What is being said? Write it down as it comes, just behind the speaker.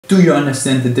Do you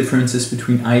understand the differences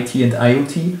between IT and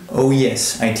IoT? Oh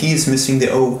yes, IT is missing the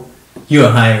O.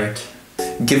 You're hired.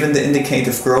 Given the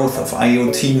indicative growth of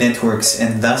IoT networks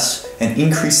and thus an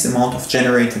increased amount of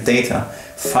generated data,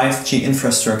 5G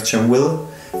infrastructure will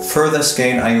further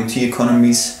scale IoT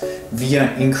economies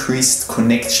via increased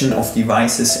connection of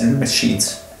devices and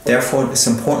machines. Therefore, it is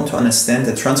important to understand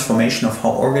the transformation of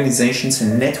how organizations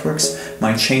and networks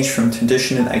might change from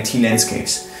traditional IT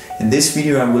landscapes. In this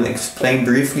video, I will explain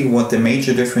briefly what the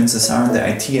major differences are in the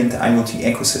IT and the IoT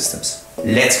ecosystems.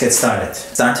 Let's get started.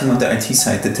 Starting on the IT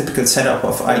side, the typical setup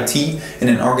of IT in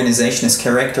an organization is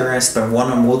characterized by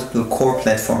one or multiple core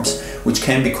platforms, which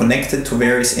can be connected to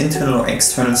various internal or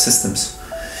external systems.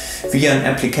 Via an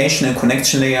application and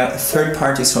connection layer, third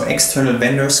parties or external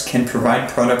vendors can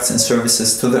provide products and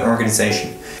services to the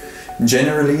organization.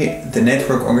 Generally, the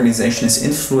network organization is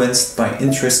influenced by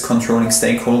interest-controlling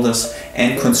stakeholders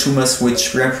and consumers,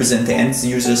 which represent the end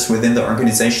users within the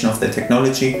organization of the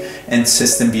technology and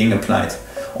system being applied.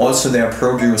 Also, there are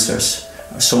producers,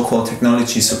 so-called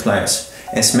technology suppliers.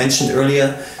 As mentioned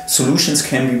earlier, solutions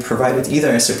can be provided either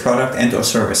as a product and/or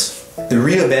service. The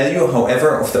real value,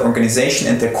 however, of the organization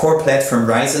and the core platform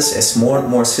rises as more and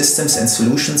more systems and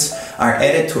solutions are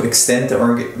added to extend the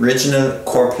original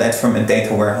core platform and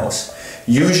data warehouse.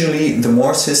 Usually, the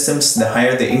more systems, the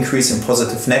higher the increase in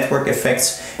positive network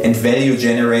effects and value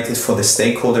generated for the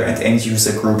stakeholder and end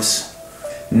user groups.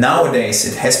 Nowadays,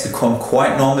 it has become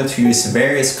quite normal to use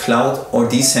various cloud or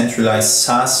decentralized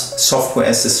SaaS software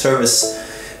as a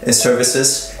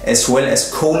services, as well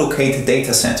as co-located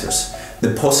data centers.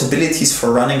 The possibilities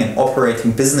for running and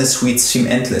operating business suites seem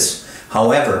endless.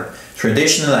 However,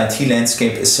 traditional IT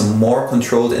landscape is a more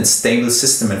controlled and stable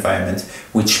system environment,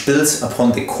 which builds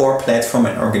upon the core platform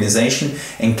and organization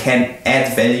and can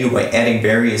add value by adding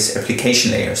various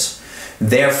application layers.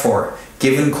 Therefore,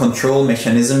 given control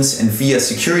mechanisms and via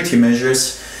security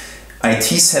measures,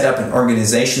 IT setup and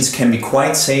organizations can be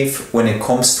quite safe when it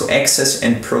comes to access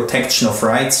and protection of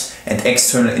rights and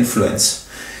external influence.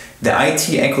 The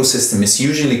IT ecosystem is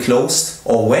usually closed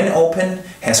or, when open,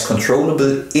 has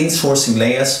controllable insourcing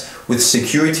layers with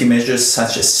security measures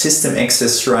such as system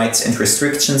access rights and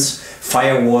restrictions,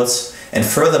 firewalls, and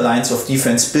further lines of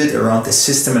defense built around the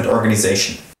system and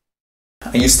organization.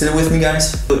 Are you still with me,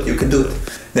 guys? Good, you can do it.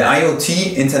 The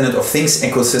IoT, Internet of Things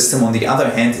ecosystem, on the other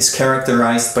hand, is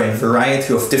characterized by a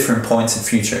variety of different points and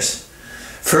features.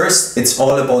 First, it's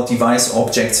all about device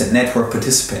objects and network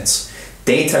participants.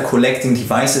 Data collecting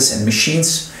devices and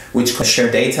machines which can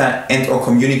share data and or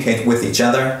communicate with each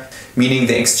other, meaning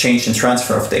the exchange and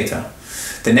transfer of data.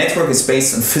 The network is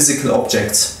based on physical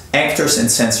objects, actors and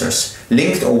sensors,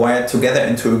 linked or wired together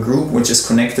into a group which is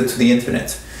connected to the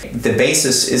internet. The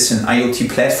basis is an IoT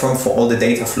platform for all the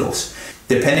data flows.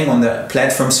 Depending on the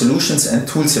platform solutions and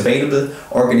tools available,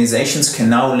 organizations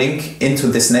can now link into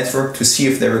this network to see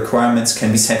if their requirements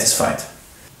can be satisfied.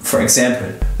 For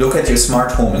example, look at your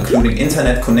smart home, including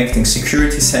internet connecting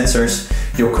security sensors,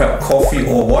 your coffee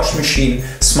or wash machine,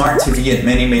 smart TV and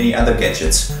many other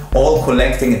gadgets, all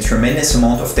collecting a tremendous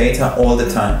amount of data all the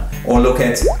time. Or look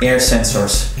at air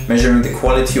sensors, measuring the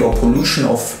quality or pollution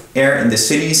of air in the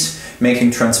cities, making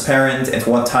transparent at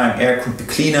what time air could be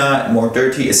cleaner, more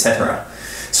dirty, etc.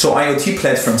 So IoT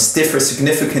platforms differ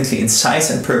significantly in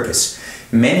size and purpose.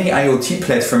 Many IoT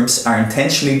platforms are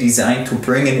intentionally designed to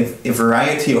bring in a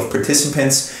variety of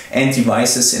participants and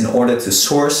devices in order to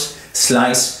source,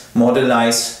 slice,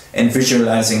 modelize, and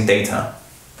visualizing data.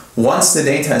 Once the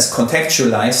data is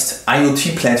contextualized,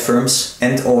 IoT platforms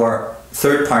and/or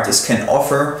third parties can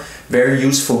offer very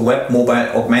useful web,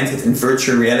 mobile, augmented, and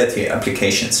virtual reality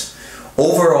applications.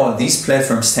 Overall, these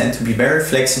platforms tend to be very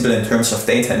flexible in terms of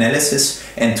data analysis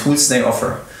and tools they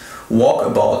offer.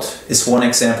 Walkabout is one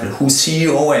example, whose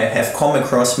CEO I have come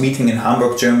across meeting in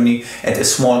Hamburg, Germany at a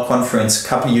small conference a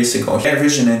couple years ago. Their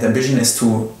vision and ambition is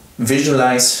to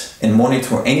visualize and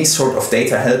monitor any sort of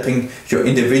data helping your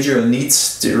individual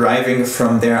needs deriving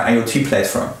from their IoT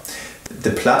platform.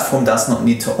 The platform does not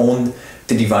need to own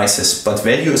the devices, but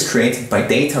value is created by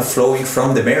data flowing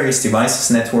from the various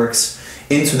devices networks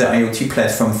into the IoT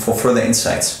platform for further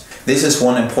insights. This is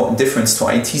one important difference to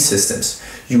IT systems.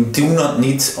 You do not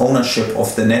need ownership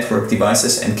of the network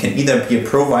devices and can either be a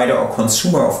provider or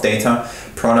consumer of data,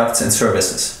 products and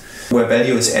services, where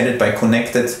value is added by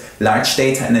connected large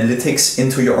data analytics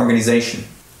into your organization.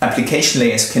 Application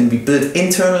layers can be built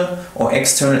internal or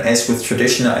external as with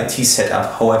traditional IT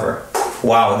setup, however.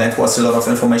 Wow, that was a lot of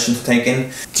information to take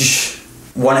in.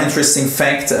 One interesting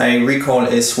fact I recall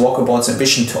is Walkabout's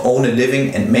ambition to own a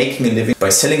living and making a living by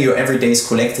selling your everyday's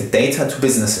collected data to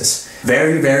businesses.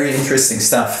 Very, very interesting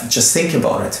stuff. Just think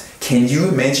about it. Can you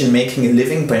imagine making a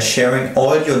living by sharing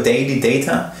all your daily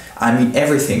data? I mean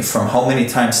everything from how many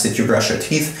times did you brush your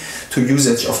teeth, to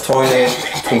usage of toilet,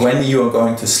 to when you are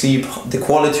going to sleep, the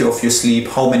quality of your sleep,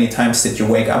 how many times did you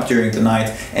wake up during the night,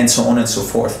 and so on and so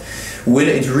forth. Will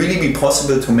it really be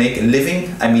possible to make a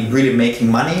living, I mean really making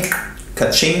money,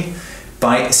 ka-ching,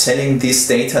 by selling this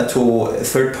data to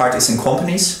third parties and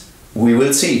companies? We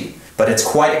will see. But it's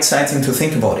quite exciting to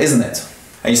think about, isn't it?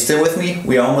 Are you still with me?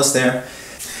 We are almost there.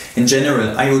 In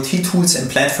general, IoT tools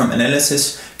and platform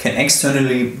analysis can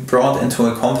externally be brought into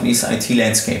a company's IT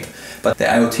landscape. But the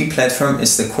IoT platform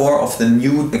is the core of the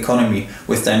new economy,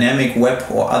 with dynamic web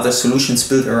or other solutions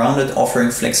built around it, offering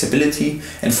flexibility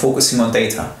and focusing on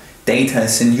data. Data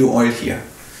is the new oil here.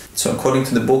 So according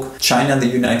to the book China, the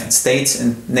United States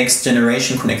and Next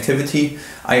Generation Connectivity,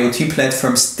 IoT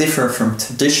platforms differ from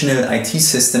traditional IT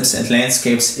systems and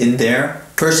landscapes in their,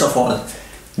 first of all,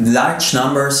 large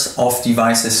numbers of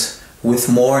devices, with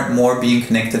more and more being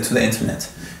connected to the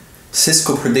internet.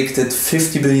 Cisco predicted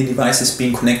 50 billion devices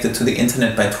being connected to the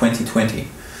internet by 2020.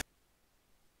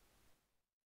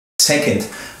 Second,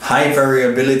 high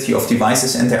variability of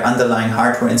devices and their underlying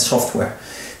hardware and software.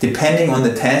 Depending on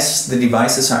the tasks the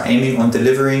devices are aiming on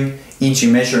delivering, e.g.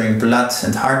 measuring blood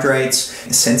and heart rates,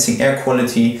 sensing air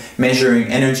quality, measuring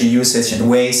energy usage and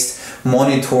waste,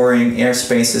 monitoring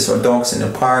airspaces or dogs in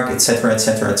a park, etc.,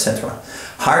 etc., etc.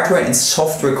 Hardware and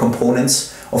software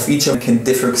components of each of them can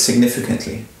differ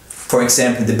significantly. For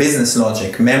example, the business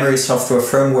logic, memory, software,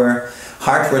 firmware,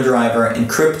 hardware driver,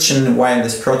 encryption,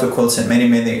 wireless protocols, and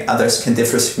many others can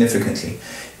differ significantly.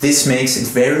 This makes it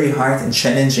very hard and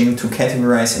challenging to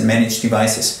categorize and manage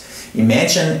devices.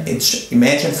 Imagine,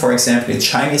 for example, a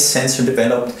Chinese sensor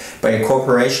developed by a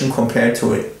corporation compared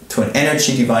to an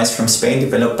energy device from Spain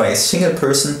developed by a single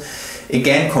person.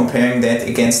 Again, comparing that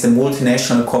against a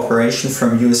multinational corporation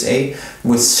from USA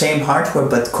with same hardware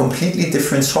but completely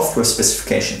different software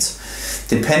specifications.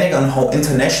 Depending on how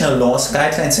international laws,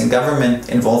 guidelines and government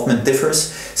involvement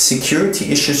differs, security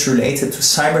issues related to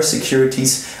cybersecurity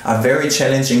are very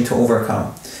challenging to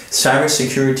overcome.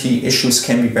 Cybersecurity issues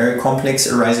can be very complex,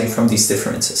 arising from these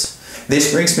differences.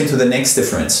 This brings me to the next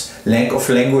difference: lack of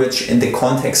language in the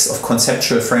context of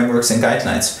conceptual frameworks and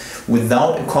guidelines.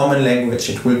 Without a common language,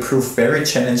 it will prove very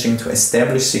challenging to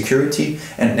establish security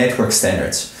and network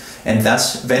standards, and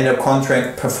thus vendor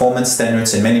contract, performance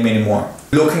standards, and many more.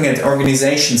 Looking at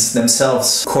organizations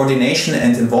themselves, coordination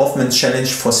and involvement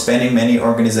challenge for spanning many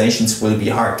organizations will be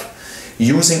hard.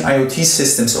 Using IoT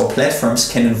systems or platforms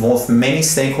can involve many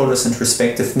stakeholders and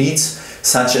respective needs,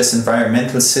 such as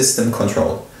environmental system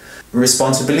control.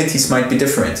 Responsibilities might be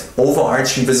different.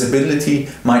 Overarching visibility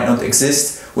might not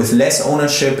exist, with less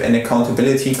ownership and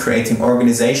accountability creating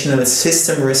organizational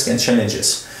system risk and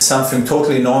challenges. Something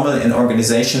totally normal in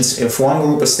organizations. If one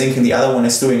group is thinking the other one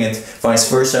is doing it, vice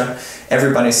versa,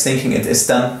 everybody's thinking it is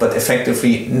done, but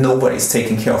effectively nobody's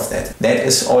taking care of that. That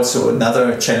is also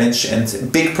another challenge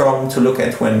and big problem to look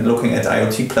at when looking at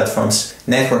IoT platforms,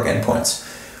 network endpoints.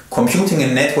 Computing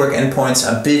and network endpoints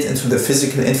are built into the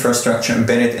physical infrastructure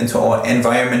embedded into our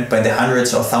environment by the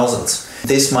hundreds or thousands.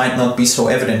 This might not be so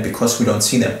evident because we don't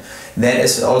see them. That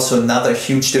is also another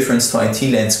huge difference to IT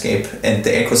landscape and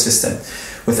the ecosystem.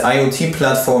 With IoT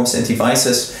platforms and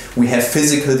devices, we have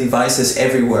physical devices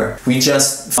everywhere. We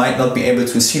just might not be able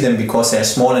to see them because they're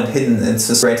small and hidden and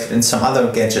separated in some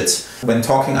other gadgets. When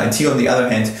talking IT, on the other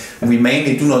hand, we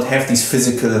mainly do not have these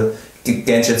physical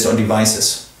gadgets or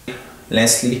devices.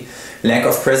 Lastly, lack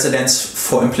of precedents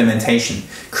for implementation.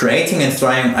 Creating and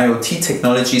thriving IoT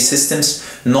technology systems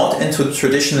not into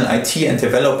traditional IT and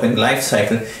developing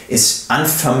lifecycle is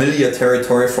unfamiliar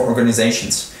territory for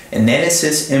organizations.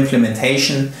 Analysis,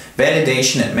 implementation,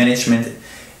 validation and management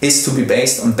is to be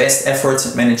based on best efforts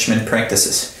and management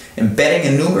practices. Embedding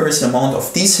a numerous amount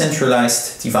of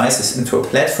decentralized devices into a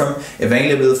platform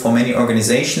available for many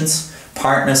organizations,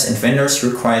 partners and vendors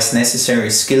requires necessary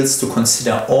skills to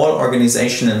consider all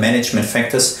organizational management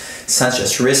factors such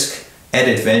as risk,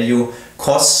 added value,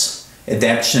 costs,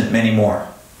 adaptation and many more.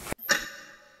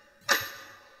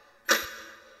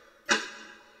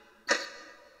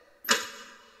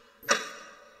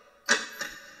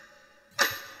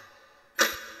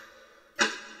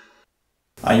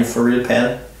 Are you for real,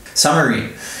 pal?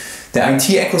 Summary. The IT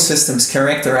ecosystem is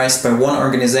characterized by one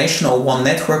organization or one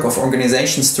network of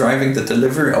organizations driving the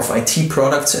delivery of IT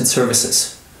products and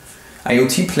services.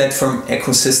 IoT platform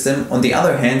ecosystem, on the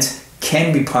other hand,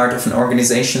 can be part of an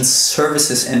organization's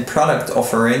services and product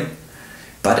offering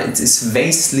but it is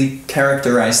vastly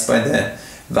characterized by the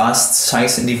vast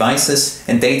size in devices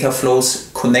and data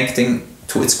flows connecting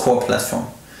to its core platform.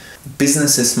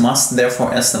 Businesses must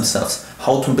therefore ask themselves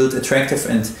how to build attractive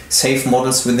and safe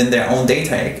models within their own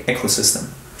data ecosystem.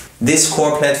 This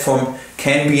core platform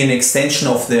can be an extension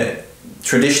of the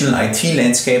traditional IT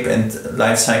landscape and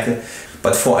lifecycle,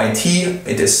 but for IT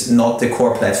it is not the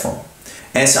core platform.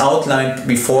 As outlined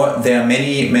before, there are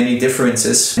many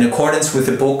differences. In accordance with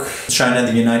the book China,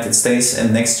 the United States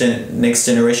and Next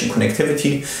Generation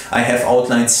Connectivity, I have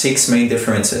outlined 6 main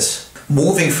differences.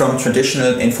 Moving from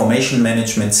traditional information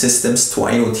management systems to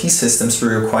IoT systems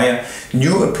will require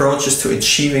new approaches to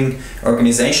achieving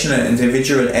organizational and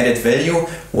individual added value,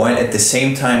 while at the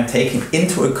same time taking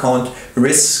into account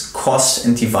risks, costs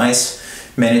and device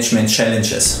management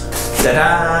challenges.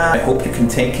 Ta-da! I hope you can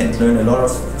take and learn a lot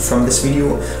from this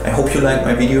video. I hope you liked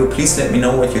my video. Please let me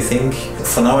know what you think.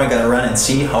 For now I gotta run and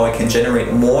see how I can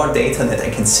generate more data that I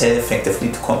can sell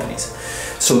effectively to companies.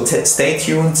 So stay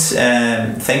tuned,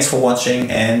 thanks for watching,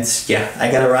 and yeah,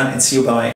 I gotta run and see you, bye.